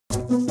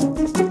Hello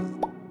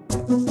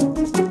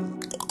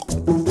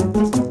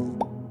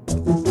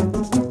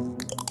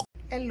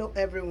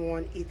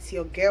everyone, it's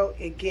your girl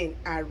again,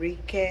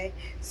 Arike.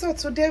 So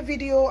today's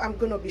video I'm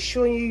gonna be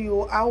showing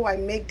you how I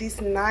make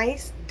this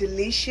nice,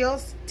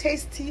 delicious,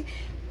 tasty,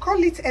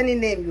 call it any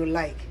name you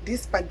like,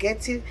 this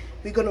spaghetti.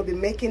 We're gonna be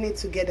making it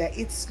together.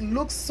 It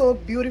looks so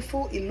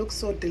beautiful, it looks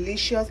so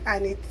delicious,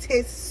 and it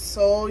tastes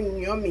so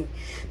yummy.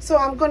 So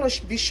I'm gonna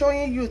be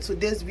showing you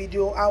today's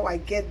video how I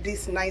get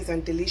this nice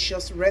and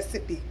delicious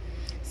recipe.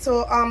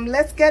 So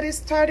let's get it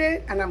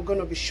started, and I'm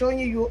gonna be showing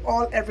you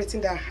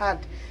everything that I had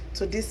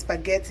to this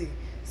spaghetti.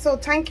 So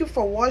thank you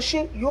for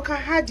watching. You can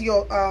add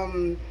your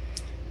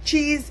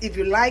cheese if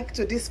you like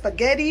to this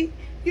spaghetti.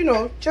 You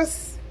know,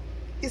 just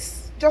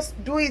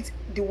do it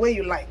the way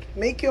you like.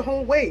 Make your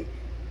own way.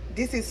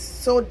 This is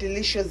so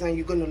delicious and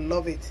you're gonna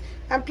love it.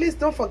 And please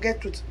don't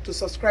forget to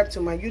subscribe to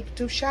my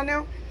YouTube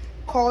channel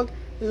called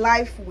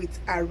Life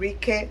with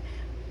Arike.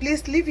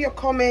 Please leave your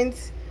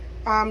comments,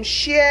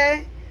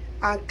 share,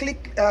 and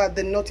click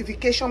the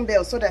notification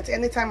bell so that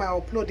anytime I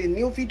upload a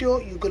new video,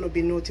 you're going to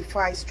be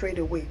notified straight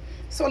away.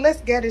 So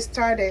let's get it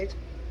started.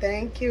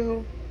 Thank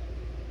you.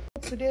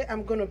 Today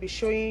I'm going to be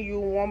showing you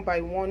one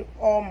by one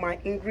all my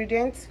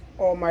ingredients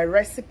or my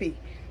recipe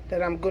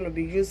that I'm going to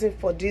be using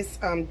for this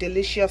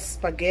delicious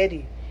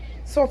spaghetti.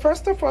 So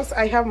first of all,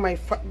 I have my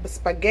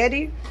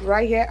spaghetti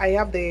right here. I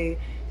have the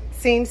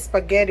thin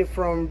spaghetti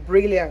from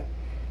Brilliant.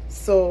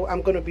 So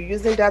I'm going to be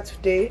using that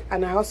today,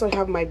 and I also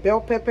have my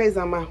bell peppers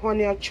and my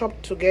onion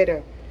chopped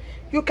together.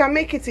 You can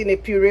make it in a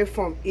puree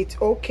form, it's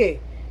okay.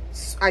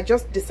 I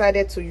just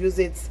decided to use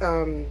it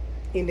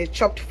in a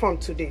chopped form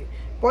today,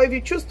 but if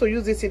you choose to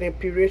use it in a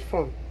puree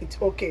form,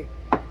 it's okay.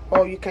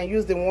 Or you can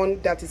use the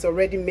one that is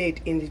already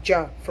made in the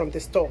jar from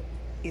the store,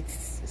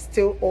 it's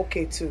still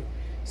okay too.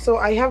 So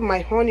I have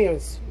my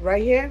onions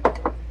right here,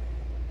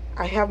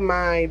 I have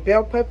my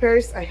bell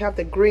peppers, I have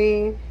the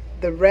green,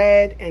 the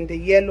red, and the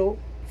yellow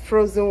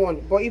frozen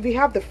one. But if you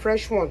have the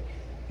fresh one,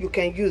 you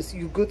can use,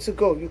 you're good to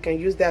go, you can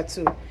use that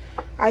too.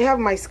 I have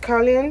my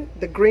scallion,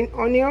 the green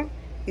onion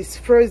is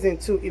frozen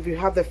too. If you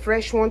have the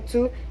fresh one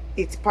too,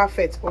 it's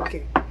perfect.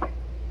 Okay,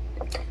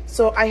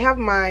 so I have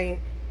my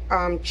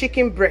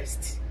chicken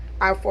breast.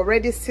 I've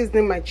already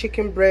seasoned my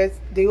chicken breast.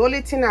 The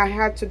only thing I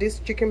had to this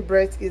chicken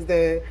breast is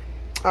the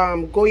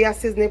Goya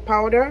seasoning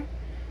powder.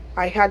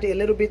 I had a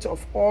little bit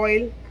of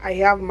oil. I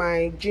have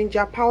my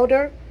ginger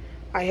powder,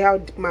 I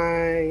had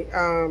my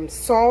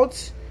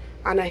salt,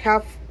 and I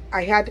had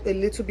a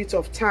little bit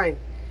of thyme.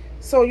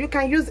 So you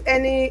can use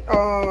any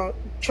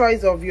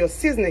choice of your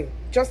seasoning.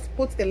 Just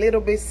put a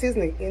little bit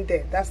seasoning in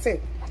there, that's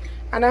it.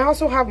 And I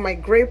also have my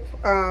grape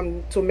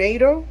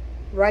tomato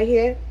right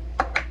here.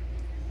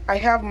 I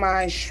have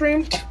my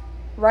shrimp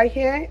right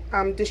here.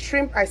 The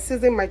shrimp, I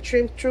season my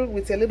shrimp through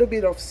with a little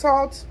bit of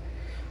salt,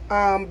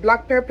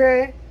 black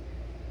pepper,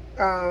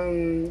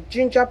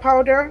 ginger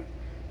powder,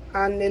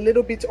 and a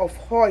little bit of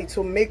oil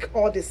to make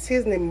all the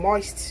seasoning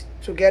moist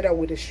together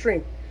with the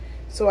shrimp.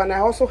 So, and I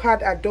also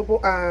had a double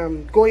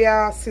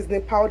Goya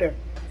seasoning powder.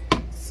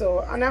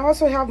 So, and I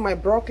also have my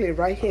broccoli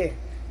right here,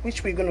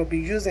 which we're going to be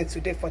using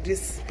today for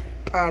this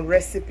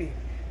recipe.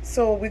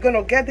 So we're going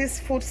to get this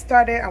food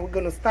started, and we're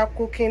going to start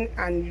cooking,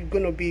 and you're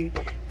going to be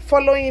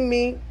following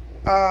me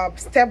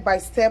step by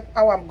step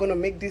how I'm going to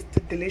make this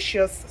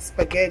delicious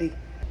spaghetti.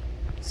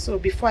 So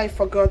before I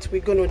forgot,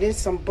 we're going to need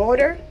some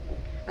butter.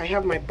 I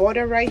have my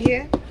butter right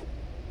here,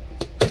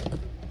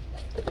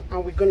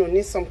 and we're going to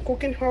need some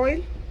cooking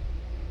oil,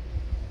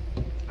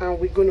 and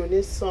we're going to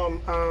need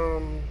some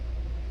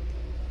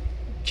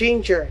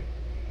ginger,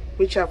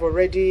 which I've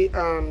already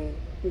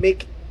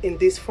made in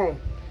this form.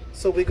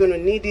 So we're going to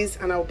need this,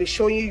 and I'll be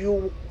showing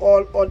you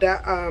all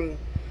other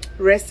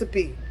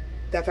recipe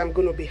that I'm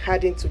going to be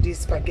adding to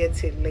this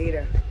spaghetti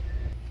later.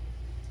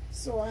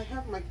 So I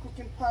have my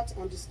cooking pot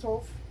on the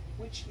stove,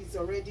 which is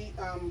already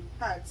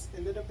hot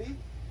a little bit.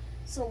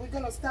 So we're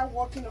going to start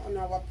working on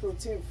our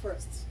protein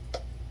first.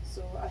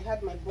 So I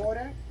had my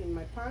butter in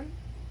my pan.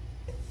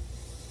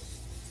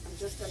 I'm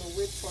just going to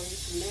wait for it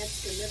to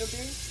melt a little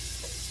bit.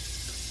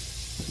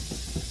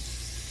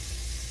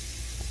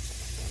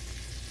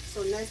 So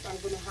next I'm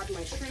going to add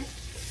my shrimp.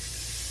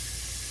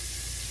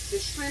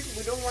 The shrimp,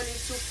 we don't want it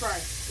too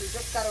fried. We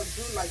just got to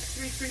do like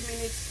 3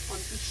 minutes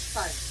on each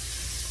side.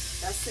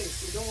 That's it.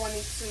 We don't want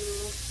to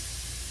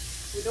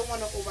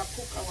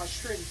overcook our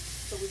shrimp.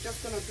 So we're just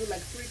going to do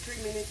like 3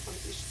 minutes on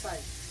each side.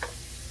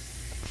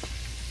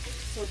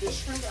 So the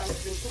shrimp has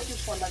been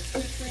cooking for like 3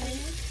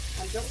 minutes.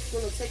 I'm just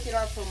going to take it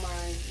out from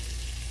my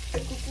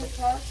cooking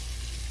pot.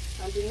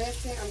 And the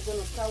next thing, I'm going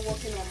to start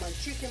working on my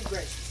chicken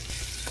breast.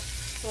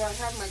 So I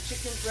have my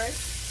chicken breast.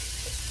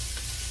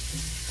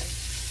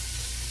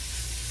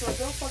 So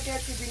don't forget,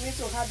 if you need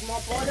to add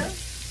more butter,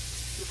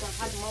 you can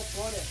add more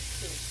butter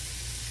too.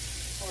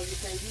 Or you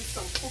can use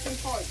some cooking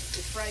oil to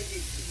fry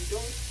this. If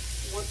you don't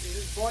want to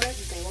use butter,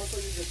 you can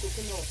also use the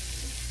cooking oil.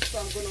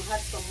 So I'm going to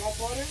add some more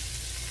butter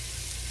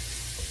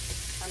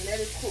and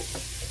let it cook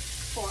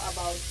for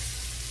about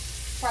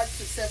 5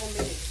 to 7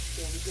 minutes.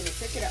 Then we're going to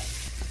take it out.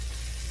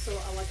 So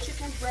our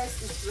chicken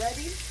breast is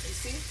ready. You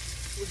see,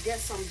 we get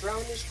some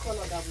brownish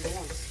color that we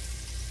want.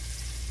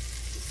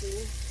 You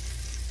see,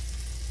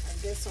 I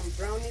get some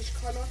brownish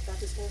color.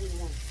 That is what we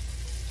want.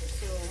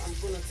 So I'm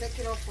gonna take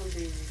it off from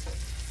the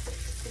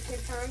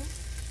cooking pan.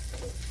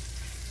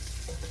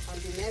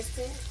 And the next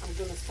thing, I'm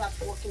gonna start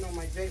working on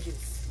my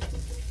veggies.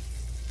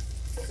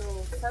 So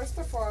first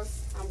of all,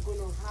 I'm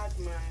gonna add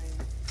my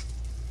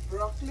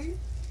broccoli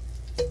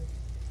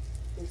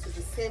into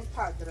the same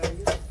pot that I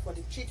used for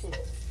the chicken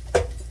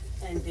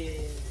and the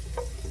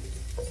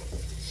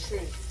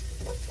shrimp.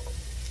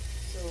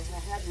 So I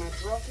had my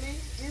broccoli.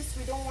 This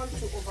we don't want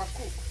to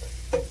overcook,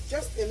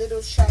 just a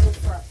little shallow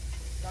fry.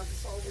 That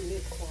is all we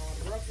need for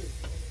our broccoli.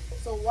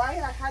 So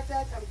while I had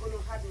that, I'm going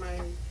to add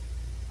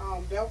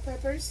my bell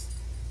peppers.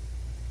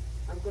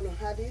 I'm going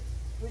to add it,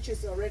 which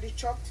is already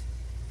chopped.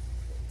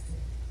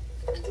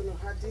 I'm going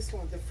to add this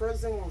one, the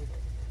frozen one.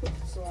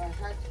 So I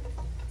had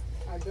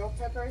my bell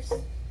peppers.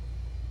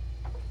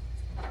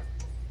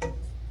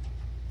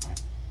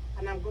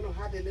 And I'm going to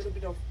add a little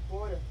bit of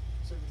butter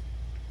to it.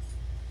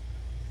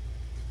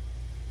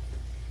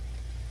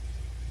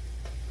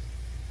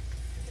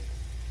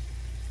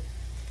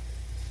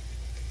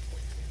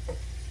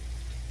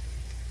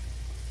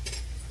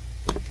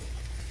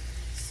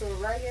 So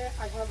right here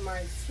I have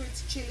my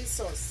sweet chili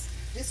sauce.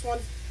 This one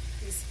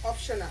is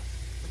optional.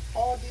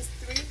 All these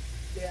three,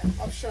 they are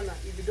optional.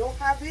 If you don't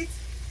have it,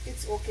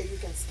 it's okay. You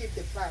can skip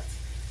the part.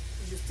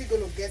 You're still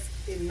going to get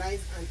a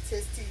nice and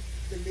tasty,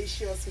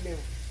 delicious meal.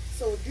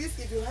 So this,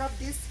 if you have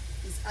this,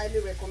 it's highly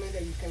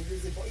recommended. You can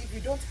use it. But if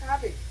you don't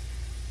have it,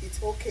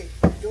 it's okay.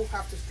 You don't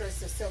have to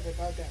stress yourself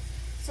about that.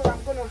 So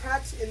I'm going to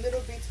add a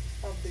little bit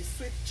of the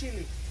sweet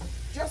chili,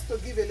 just to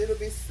give a little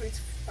bit sweet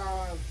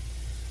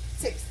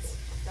taste.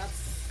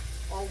 That's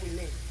all we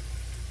need.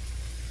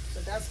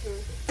 So that's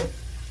good.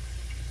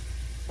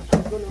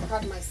 I'm going to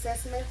add my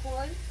sesame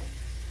oil.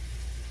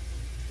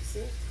 You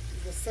see,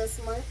 the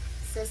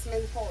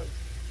sesame oil.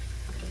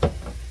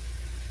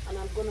 And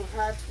I'm going to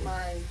add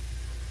my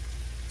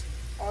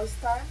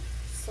oyster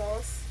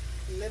sauce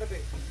a little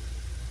bit.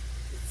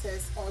 It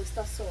says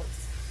oyster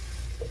sauce.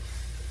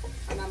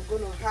 And I'm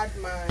going to add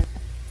my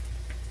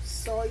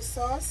soy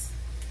sauce.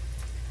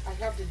 I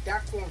have the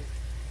dark one.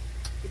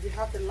 If you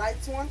have the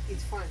light one,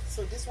 it's fine.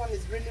 So this one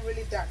is really,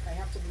 really dark. I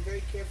have to be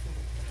very careful.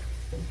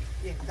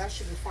 Yeah, that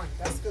should be fine.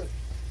 That's good.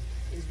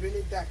 It's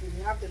really dark. If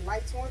you have the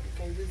light one, you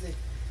can use it.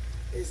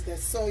 It's the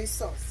soy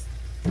sauce.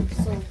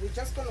 So we're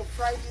just going to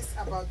fry this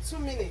about 2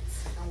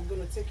 minutes. And we're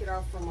going to take it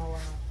out from our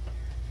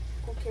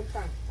cooking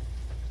pan.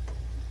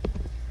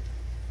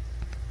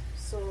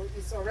 So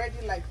it's already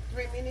like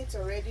 3 minutes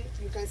already.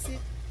 You can see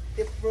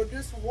they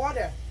produce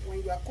water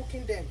when you are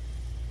cooking them.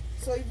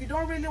 So if you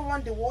don't really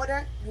want the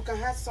water, you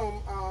can add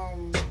some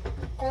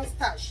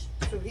cornstarch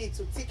to it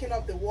to thicken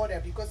up the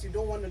water, because you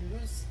don't want to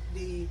lose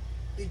the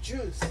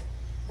juice.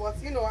 But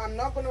you know, I'm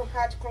not going to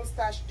add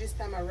cornstarch this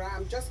time around.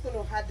 I'm just going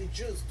to add the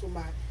juice to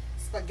my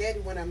spaghetti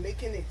when I'm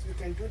making it. You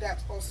can do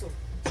that also.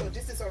 So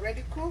this is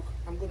already cooked.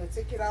 I'm going to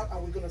take it out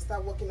and we're going to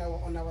start working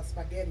on our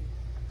spaghetti.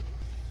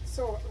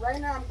 So right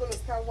now I'm going to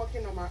start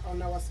working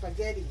on our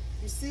spaghetti.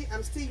 You see,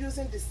 I'm still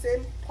using the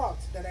same pot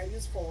that I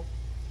used for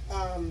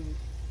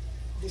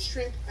the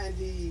shrimp and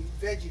the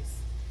veggies.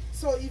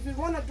 So if you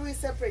want to do it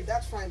separate,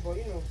 that's fine, but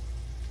you know,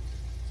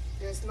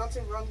 there's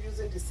nothing wrong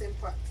using the same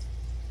pot.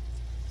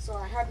 So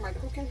I had my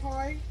cooking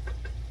oil.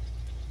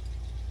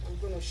 I'm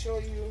going to show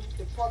you,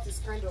 the pot is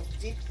kind of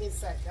deep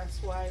inside.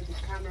 That's why the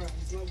camera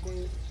is not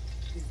going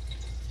deep.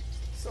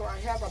 So I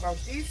have about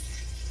this.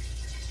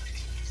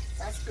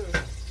 That's good.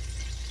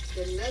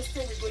 The next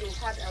thing, we're going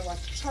to add our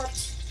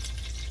chopped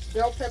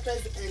bell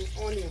peppers and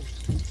onion.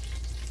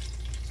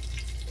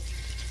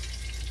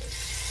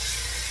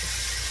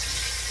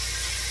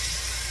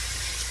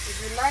 If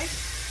you like,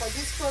 for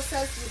this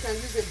process, you can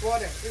use a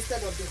butter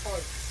instead of the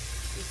oil.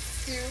 It's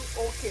still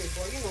okay,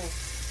 but you know,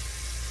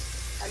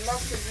 I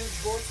love to use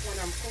both when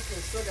I'm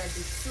cooking, so that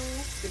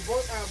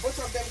both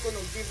of them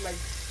gonna give like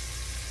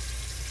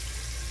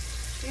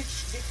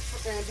each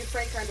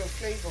different kind of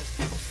flavor.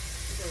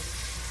 So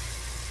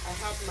I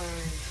have my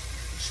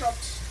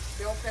chopped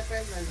bell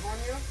peppers and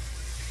onion.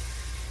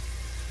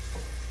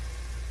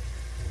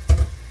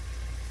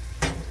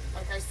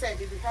 Like I said,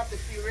 if you have the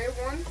puree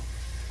one,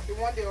 the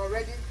one they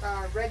already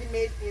ready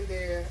made in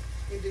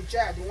the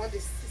jar, the one they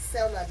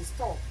sell at the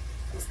store,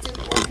 it's still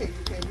okay.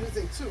 You can use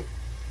it too.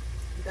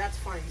 That's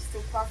fine. It's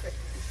still perfect.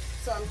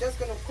 So I'm just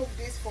gonna cook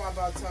this for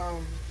about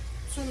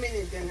 2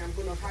 minutes. Then I'm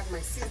gonna add my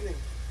seasoning.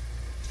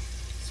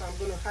 So I'm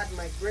gonna add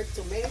my grape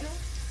tomato.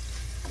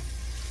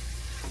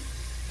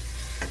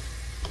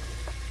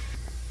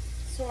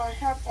 So I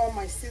have all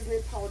my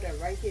seasoning powder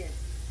right here.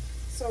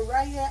 So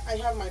right here I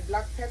have my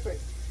black pepper,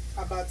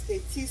 about a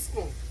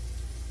teaspoon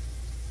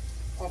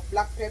of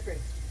black pepper.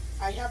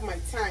 I have my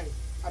thyme,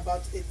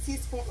 about a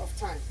teaspoon of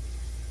thyme.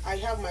 I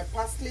have my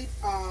parsley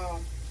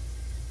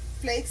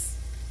flakes.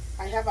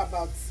 I have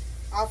about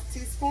half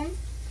teaspoon,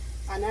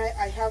 and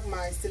I have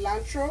my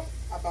cilantro,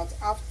 about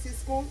half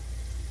teaspoon.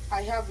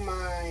 I have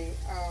my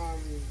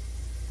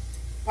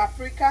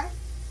paprika,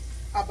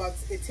 about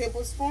a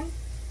tablespoon,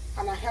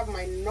 and I have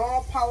my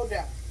Knorr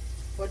powder,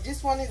 but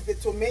this one is the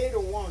tomato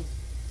one.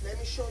 Let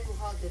me show you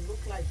how they look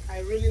like. I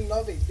really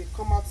love it. They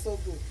come out so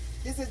good.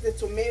 This is the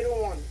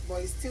tomato one,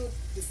 but it's still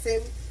the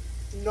same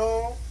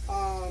Knorr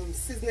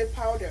seasoning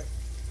powder.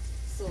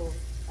 So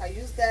I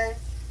use that.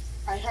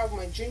 I have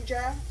my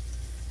ginger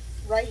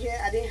right here.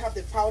 I didn't have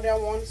the powder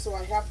one, so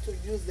I have to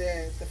use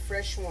the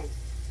fresh one.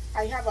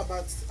 I have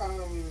about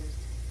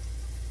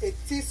a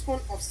teaspoon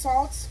of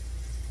salt.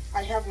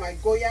 I have my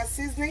Goya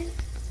seasoning,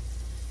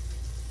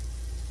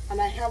 and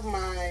I have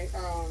my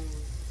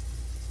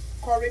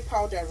curry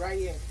powder right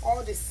here.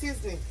 All the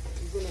seasoning,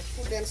 we're going to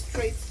put them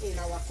straight in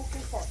our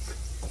cooking pot,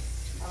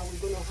 and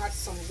we're going to add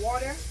some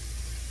water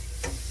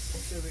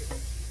to it.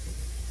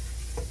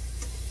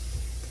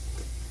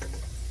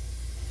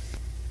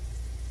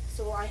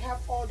 So I have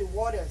all the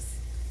waters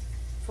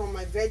from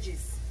my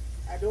veggies.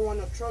 I don't want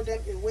to throw them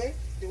away.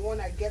 The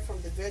one I get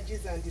from the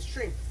veggies and the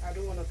shrimp, I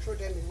don't want to throw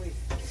them away.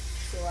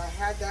 So I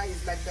had that.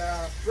 It's like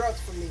the broth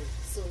for me.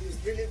 So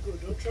it's really good.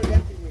 Don't throw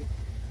them away.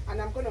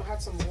 And I'm going to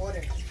add some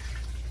water.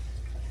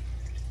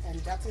 And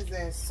that is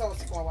the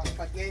sauce for our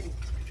spaghetti.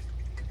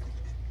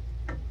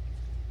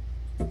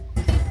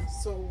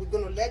 So we're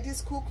going to let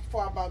this cook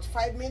for about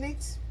 5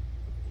 minutes.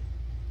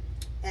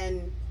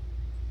 And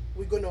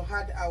we're going to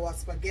add our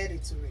spaghetti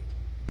to it.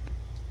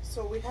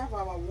 So we have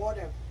our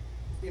water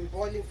been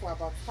boiling for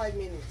about 5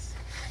 minutes.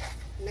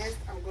 Next,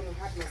 I'm going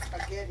to add my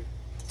spaghetti.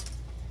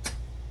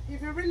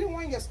 If you really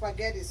want your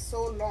spaghetti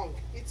so long,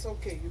 it's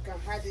okay. You can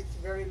add it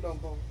very long.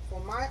 But for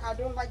mine, I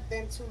don't like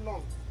them too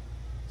long.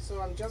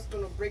 So I'm just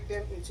going to break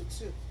them into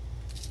two.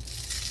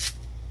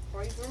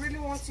 Or if you really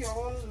want your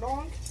own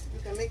long,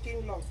 you can make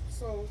it long.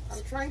 So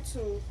I'm trying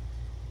to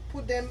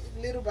put them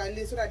little by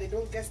little so that they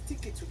don't get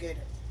sticky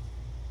together.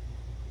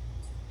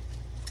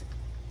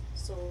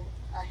 So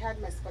I had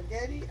my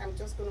spaghetti. I'm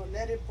just going to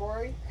let it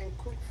boil and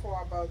cook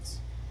for about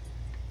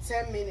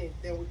 10 minutes.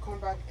 Then we come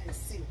back and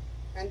see.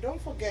 And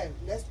don't forget,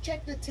 let's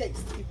check the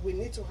taste if we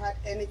need to add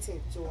anything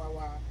to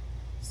our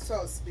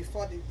sauce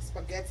before the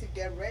spaghetti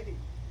get ready.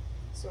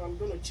 So I'm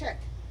going to check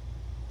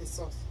the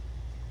sauce.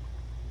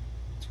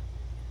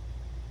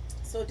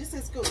 So this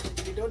is good.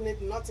 We don't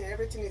need nothing.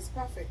 Everything is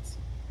perfect.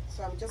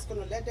 So I'm just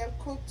going to let them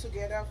cook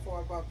together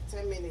for about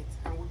 10 minutes.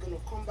 And we're going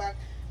to come back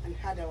and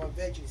add our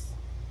veggies.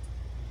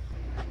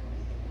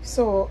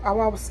 So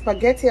our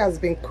spaghetti has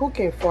been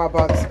cooking for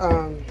about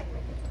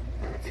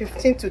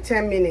 15 to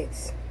 10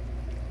 minutes.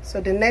 So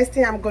the next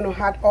thing, I'm going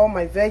to add all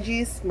my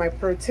veggies, my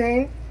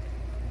protein,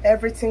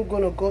 everything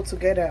going to go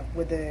together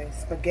with the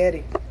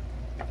spaghetti.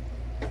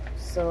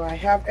 So I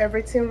have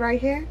everything right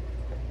here,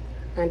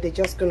 and they're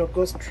just going to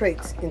go straight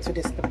into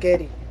the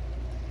spaghetti.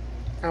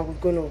 And we're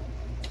going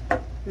to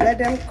let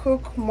them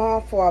cook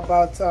more for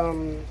about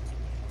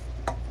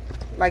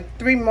like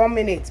 3 more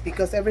minutes,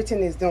 because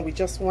everything is done. We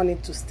just want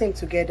it to steam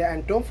together.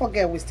 And don't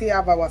forget, we still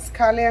have our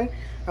scallion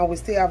and we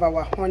still have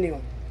our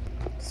onion.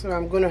 So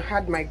I'm going to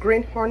add my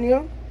green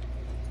onion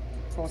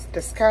for the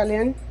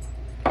scallion,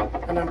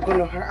 and I'm going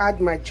to add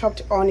my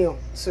chopped onion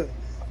too.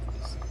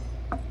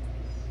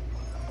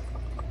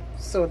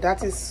 So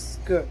that is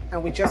good,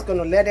 and we're just going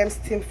to let them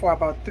steam for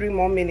about 3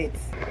 more minutes.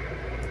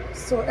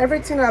 So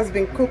everything has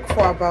been cooked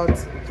for about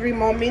 3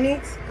 more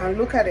minutes, and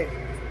look at it.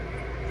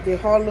 They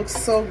all look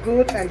so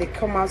good and they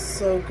come out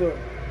so good.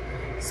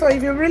 So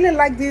if you really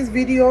like this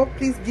video,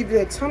 please give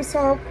it a thumbs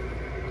up,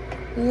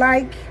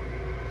 like,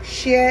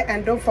 share,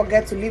 and don't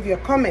forget to leave your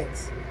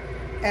comments.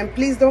 And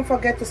please don't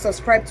forget to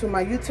subscribe to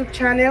my YouTube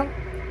channel,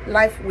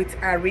 Life with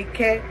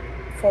Arike,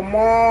 for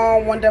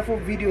more wonderful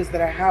videos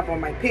that I have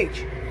on my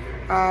page.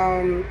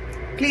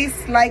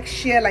 Please like,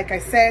 share, like I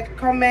said,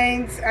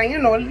 comment,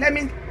 and let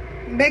me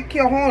make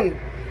your own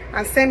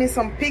and send me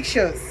some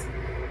pictures.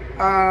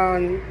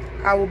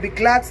 I will be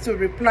glad to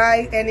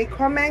reply any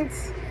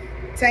comments.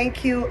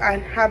 Thank you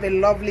and have a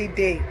lovely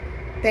day.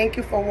 Thank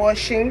you for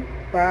watching.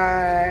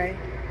 Bye.